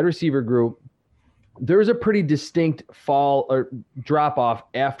wide receiver group, there's a pretty distinct fall or drop off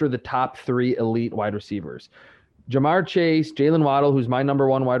after the top 3 elite wide receivers. Jamar Chase, Jalen Waddle, who's my number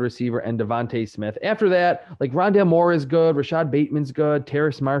 1 wide receiver, and Devontae Smith. After that, like Rondale Moore is good, Rashad Bateman's good,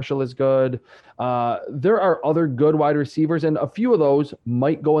 Terrace Marshall is good. There are other good wide receivers, and a few of those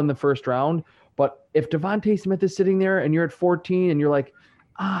might go in the first round. But if Devontae Smith is sitting there and you're at 14 and you're like,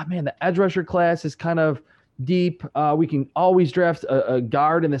 man, the edge rusher class is kind of deep. We can always draft a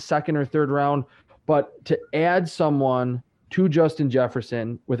guard in the second or third round. But to add someone to Justin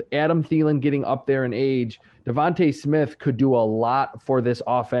Jefferson, with Adam Thielen getting up there in age, Devontae Smith could do a lot for this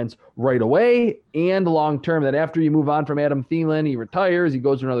offense right away and long-term, that after you move on from Adam Thielen, he retires, he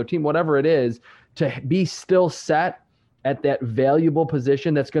goes to another team, whatever it is, to be still set at that valuable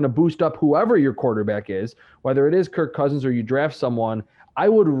position that's going to boost up whoever your quarterback is, whether it is Kirk Cousins or you draft someone. I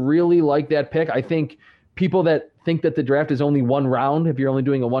would really like that pick. I think people that think that the draft is only 1 round, if you're only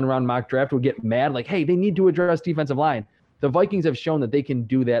doing a 1-round mock draft, would get mad like, hey, they need to address defensive line. The Vikings have shown that they can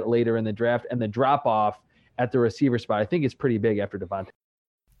do that later in the draft, and the drop-off at the receiver spot, I think, is pretty big after Devontae.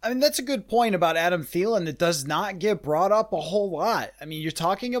 I mean, that's a good point about Adam Thielen. It does not get brought up a whole lot. I mean, you're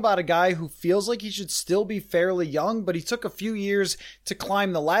talking about a guy who feels like he should still be fairly young, but he took a few years to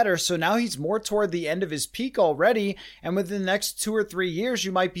climb the ladder, so now he's more toward the end of his peak already, and within the next 2 or 3 years,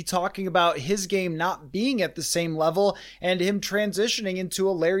 you might be talking about his game not being at the same level and him transitioning into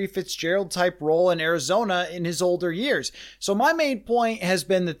a Larry Fitzgerald type role in Arizona in his older years. So my main point has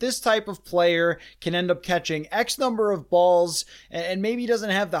been that this type of player can end up catching X number of balls, and maybe doesn't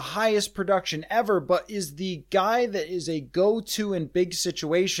have the highest production ever, but is the guy that is a go-to in big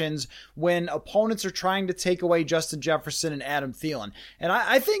situations when opponents are trying to take away Justin Jefferson and Adam Thielen. And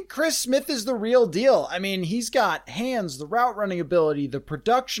I think Chris Smith is the real deal. I mean, he's got hands, the route running ability, the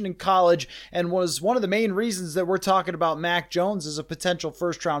production in college, and was one of the main reasons that we're talking about Mac Jones as a potential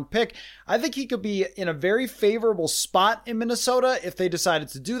first-round pick. I think he could be in a very favorable spot in Minnesota if they decided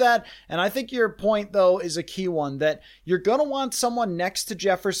to do that. And I think your point, though, is a key one, that you're going to want someone next to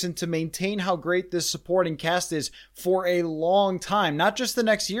Jefferson to maintain how great this supporting cast is for a long time, not just the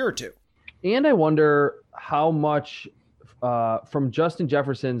next year or two. And I wonder how much from Justin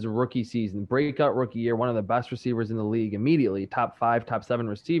Jefferson's rookie season, breakout rookie year, one of the best receivers in the league immediately, top 5, top 7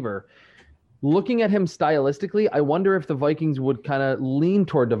 receiver. Looking at him stylistically, I wonder if the Vikings would kind of lean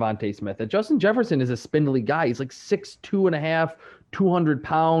toward DeVonta Smith. And Justin Jefferson is a spindly guy. He's like 6'2 and a half, 200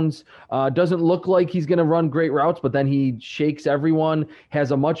 pounds. Doesn't look like he's going to run great routes, but then he shakes everyone, has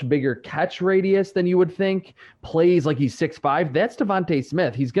a much bigger catch radius than you would think, plays like he's 6'5". That's DeVonta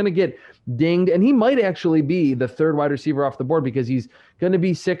Smith. He's going to get dinged, and he might actually be the third wide receiver off the board because he's going to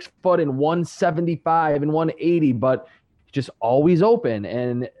be 6 foot and 175 and 180, but just always open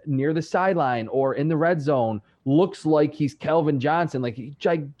and near the sideline or in the red zone. Looks like he's Kelvin Johnson, like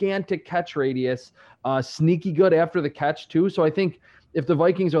gigantic catch radius, sneaky good after the catch too. So I think if the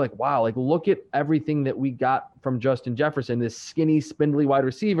Vikings are like, wow, like look at everything that we got from Justin Jefferson, this skinny, spindly wide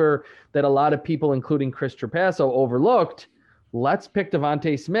receiver that a lot of people, including Chris Trapasso, overlooked, let's pick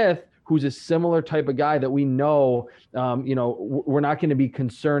DeVonta Smith, who's a similar type of guy that we know, we're not going to be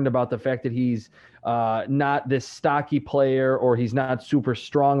concerned about the fact that he's not this stocky player or he's not super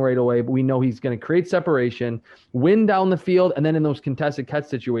strong right away, but we know he's going to create separation, win down the field, and then in those contested catch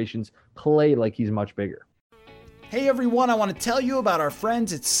situations, play like he's much bigger. Hey everyone, I want to tell you about our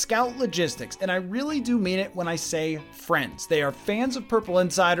friends at Scout Logistics, and I really do mean it when I say friends. They are fans of Purple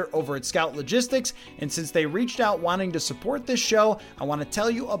Insider over at Scout Logistics, and since they reached out wanting to support this show, I want to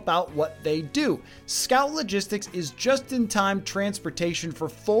tell you about what they do. Scout Logistics is just-in-time transportation for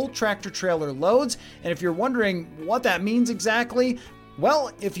full tractor-trailer loads, and if you're wondering what that means exactly,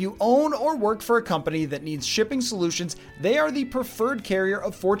 well, if you own or work for a company that needs shipping solutions, they are the preferred carrier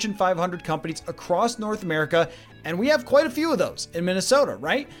of Fortune 500 companies across North America, and we have quite a few of those in Minnesota,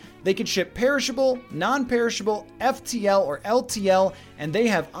 right? They can ship perishable, non-perishable, FTL or LTL, and they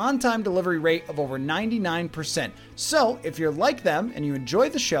have on-time delivery rate of over 99%. So if you're like them and you enjoy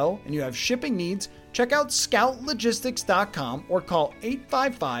the show and you have shipping needs, check out scoutlogistics.com or call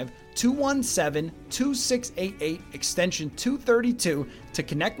 855-217-2688 extension 232 to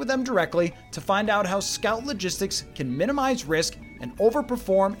connect with them directly to find out how Scout Logistics can minimize risk and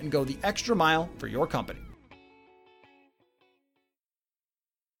overperform and go the extra mile for your company.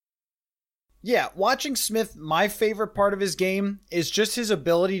 Yeah, watching Smith, my favorite part of his game is just his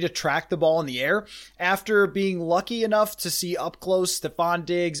ability to track the ball in the air. After being lucky enough to see up close Stephon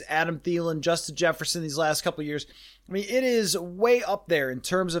Diggs, Adam Thielen, Justin Jefferson these last couple of years, I mean, it is way up there in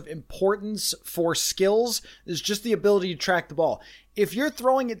terms of importance for skills. Is just the ability to track the ball. If you're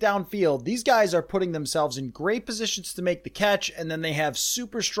throwing it downfield, these guys are putting themselves in great positions to make the catch, and then they have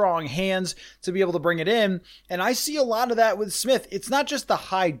super strong hands to be able to bring it in. And I see a lot of that with Smith. It's not just the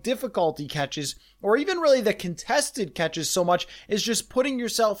high difficulty catches, or even really the contested catches so much, is just putting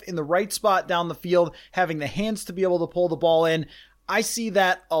yourself in the right spot down the field, having the hands to be able to pull the ball in. I see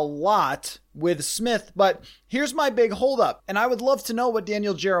that a lot with Smith, but here's my big holdup, and I would love to know what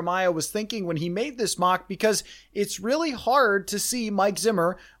Daniel Jeremiah was thinking when he made this mock, because it's really hard to see Mike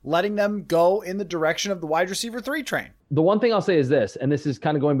Zimmer letting them go in the direction of the wide receiver 3 train. The one thing I'll say is this, and this is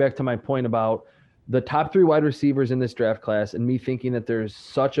kind of going back to my point about the top 3 wide receivers in this draft class and me thinking that there's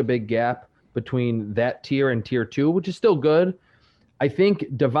such a big gap between that tier and tier 2, which is still good. I think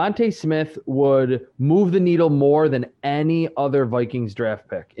DeVonta Smith would move the needle more than any other Vikings draft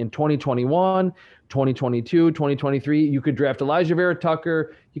pick. In 2021, 2022, 2023, you could draft Elijah Vera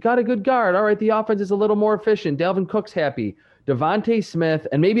Tucker. You got a good guard. All right, the offense is a little more efficient. Dalvin Cook's happy. DeVonta Smith,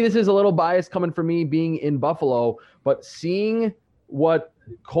 and maybe this is a little bias coming from me being in Buffalo, but seeing what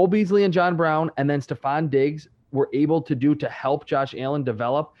Cole Beasley and John Brown and then Stephon Diggs were able to do to help Josh Allen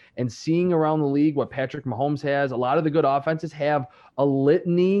develop, and seeing around the league what Patrick Mahomes has, a lot of the good offenses have a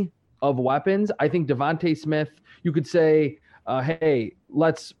litany of weapons. I think DeVonta Smith, you could say, hey,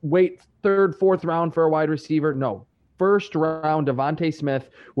 let's wait 3rd, 4th round for a wide receiver. No, 1st round DeVonta Smith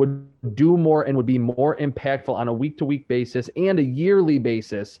would do more and would be more impactful on a week-to-week basis and a yearly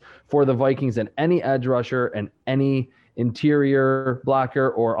basis for the Vikings than any edge rusher and any interior blocker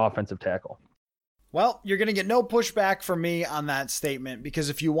or offensive tackle. Well, you're going to get no pushback from me on that statement, because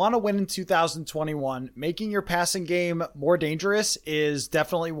if you want to win in 2021, making your passing game more dangerous is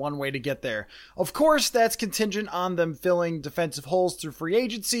definitely one way to get there. Of course, that's contingent on them filling defensive holes through free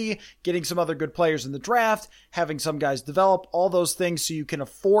agency, getting some other good players in the draft, having some guys develop, all those things so you can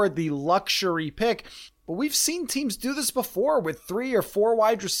afford the luxury pick. But we've seen teams do this before with 3 or 4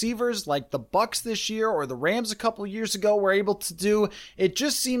 wide receivers, like the Bucs this year or the Rams a couple of years ago were able to do. It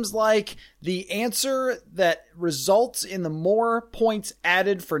just seems like the answer that results in the more points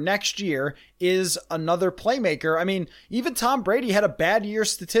added for next year is another playmaker. I mean, even Tom Brady had a bad year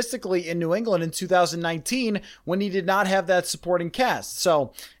statistically in New England in 2019 when he did not have that supporting cast.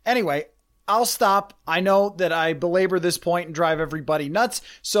 So anyway, I'll stop. I know that I belabor this point and drive everybody nuts.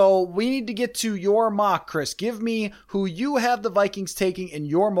 So we need to get to your mock, Chris. Give me who you have the Vikings taking in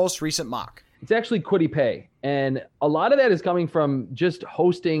your most recent mock. It's actually Kwity Paye. And a lot of that is coming from just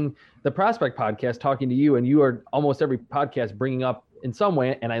hosting the Prospect Podcast, talking to you, and you are almost every podcast bringing up in some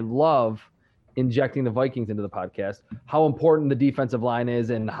way, and I love injecting the Vikings into the podcast, how important the defensive line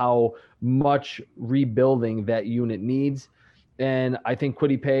is and how much rebuilding that unit needs. And I think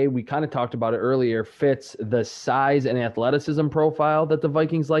Kwity Paye, we kind of talked about it earlier, fits the size and athleticism profile that the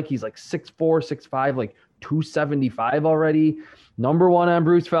Vikings like. He's like 6'4", 6'5", like 275 already. Number one on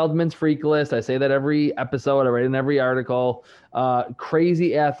Bruce Feldman's freak list. I say that every episode. I write in every article.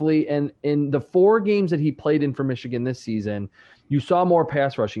 Crazy athlete. And in the 4 games that he played in for Michigan this season, you saw more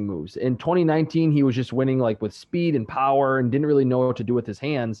pass rushing moves. In 2019, he was just winning like with speed and power and didn't really know what to do with his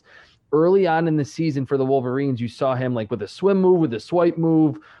hands. Early on in the season for the Wolverines, you saw him like with a swim move, with a swipe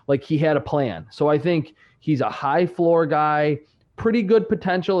move, like he had a plan. So I think he's a high floor guy, pretty good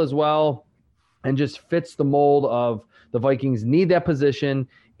potential as well, and just fits the mold of the Vikings need that position.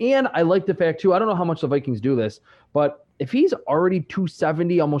 And I like the fact too, I don't know how much the Vikings do this, but if he's already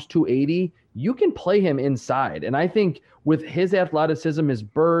 270, almost 280, you can play him inside. And I think with his athleticism, his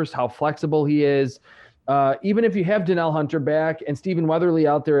burst, how flexible he is, even if you have Danielle Hunter back and Stephen Weatherly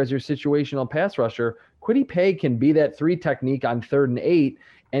out there as your situational pass rusher, Kwity Paye can be that 3 technique on 3rd and 8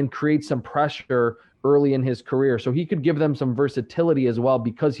 and create some pressure early in his career. So he could give them some versatility as well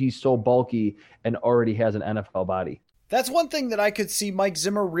because he's so bulky and already has an NFL body. That's one thing that I could see Mike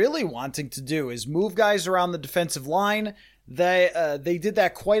Zimmer really wanting to do is move guys around the defensive line. They did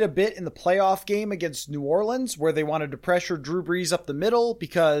that quite a bit in the playoff game against New Orleans, where they wanted to pressure Drew Brees up the middle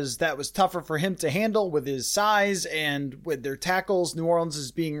because that was tougher for him to handle with his size and with their tackles. New Orleans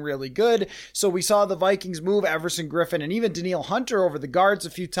is being really good. So we saw the Vikings move Everson Griffin and even Danielle Hunter over the guards a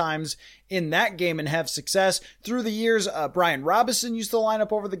few times in that game and have success. Through the years, Brian Robinson used to line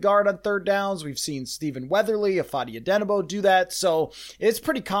up over the guard on 3rd downs. We've seen Stephen Weatherly, Afadi Adenabo do that. So it's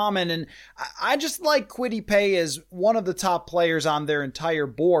pretty common. And I just like Kwity Paye as one of the top players on their entire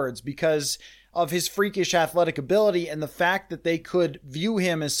boards because of his freakish athletic ability and the fact that they could view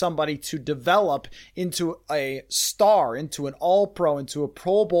him as somebody to develop into a star, into an all-pro, into a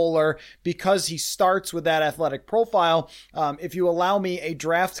Pro Bowler because he starts with that athletic profile. If you allow me a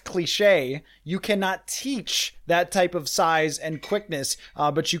draft cliche, you cannot teach that type of size and quickness,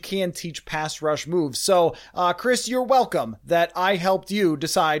 but you can teach pass rush moves. So, Chris, you're welcome that I helped you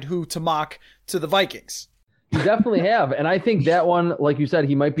decide who to mock to the Vikings. You definitely have. And I think that one, like you said,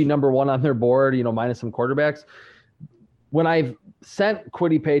 he might be number 1 on their board, minus some quarterbacks. When I've sent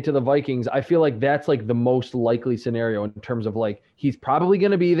Kwity Paye to the Vikings, I feel like that's like the most likely scenario in terms of like, he's probably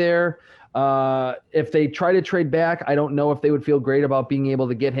going to be there. If they try to trade back, I don't know if they would feel great about being able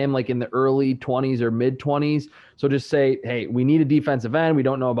to get him like in the early 20s or mid 20s. So just say, hey, we need a defensive end. We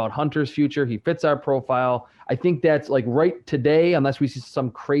don't know about Hunter's future. He fits our profile. I think that's like right today, unless we see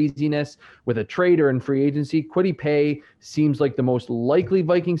some craziness with a trade or in free agency, Kwity Paye seems like the most likely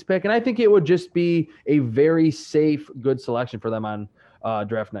Vikings pick. And I think it would just be a very safe, good selection for them on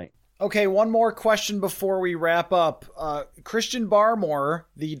draft night. Okay, one more question before we wrap up. Christian Barmore,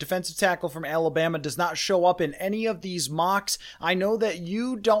 the defensive tackle from Alabama, does not show up in any of these mocks. I know that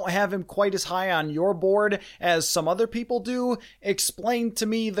you don't have him quite as high on your board as some other people do. Explain to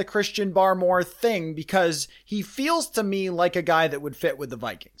me the Christian Barmore thing, because he feels to me like a guy that would fit with the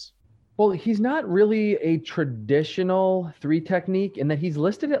Vikings. Well, he's not really a traditional 3 technique in that he's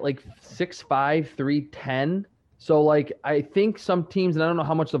listed at like 6'5", 310. So, like, I think some teams, and I don't know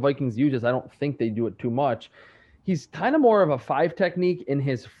how much the Vikings use this, I don't think they do it too much. He's kind of more of a 5 technique in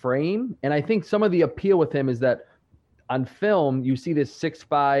his frame. And I think some of the appeal with him is that on film, you see this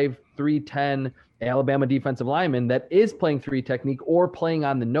 6'5", 310 Alabama defensive lineman that is playing 3 technique or playing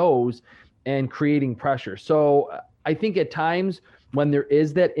on the nose and creating pressure. So I think at times when there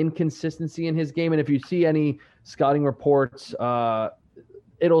is that inconsistency in his game, and if you see any scouting reports,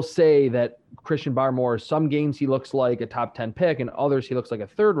 it'll say that Christian Barmore, some games he looks like a top 10 pick and others he looks like a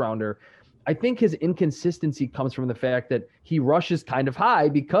 3rd rounder. I think his inconsistency comes from the fact that he rushes kind of high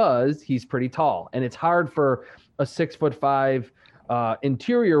because he's pretty tall. And it's hard for a 6'5"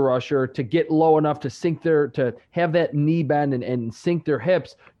 interior rusher to get low enough to have that knee bend and sink their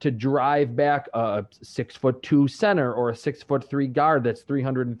hips to drive back a 6'2" center or a 6'3" guard that's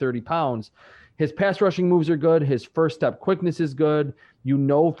 330 pounds. His pass rushing moves are good. His first step quickness is good.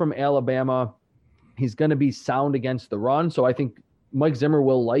 From Alabama, he's going to be sound against the run. So I think Mike Zimmer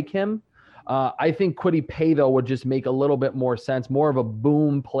will like him. I think Kwity Paye, though, would just make a little bit more sense, more of a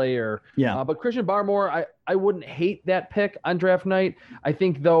boom player. Yeah. But Christian Barmore, I wouldn't hate that pick on draft night. I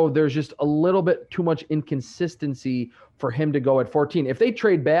think, though, there's just a little bit too much inconsistency for him to go at 14. If they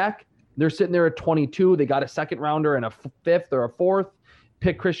trade back, they're sitting there at 22. They got a second rounder and a fifth or a fourth.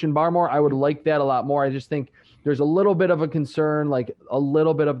 Pick Christian Barmore. I would like that a lot more. I just think there's a little bit of a concern, like a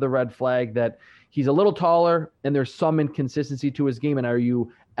little bit of the red flag that he's a little taller and there's some inconsistency to his game. And are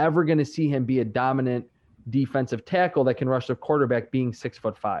you ever going to see him be a dominant defensive tackle that can rush the quarterback being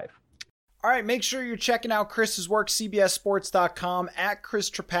 6'5"? All right, make sure you're checking out Chris's work, cbssports.com, at Chris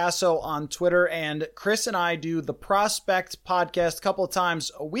Trapasso on Twitter. And Chris and I do the Prospect podcast a couple of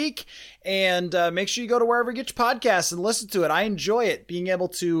times a week. And make sure you go to wherever you get your podcasts and listen to it. I enjoy it, being able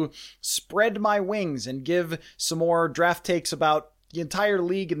to spread my wings and give some more draft takes about the entire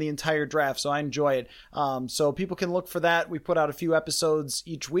league and the entire draft. So I enjoy it. So people can look for that. We put out a few episodes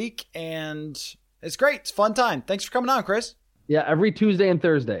each week, and it's great. It's a fun time. Thanks for coming on, Chris. Yeah, every Tuesday and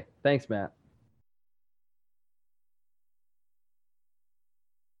Thursday. Thanks, Matt.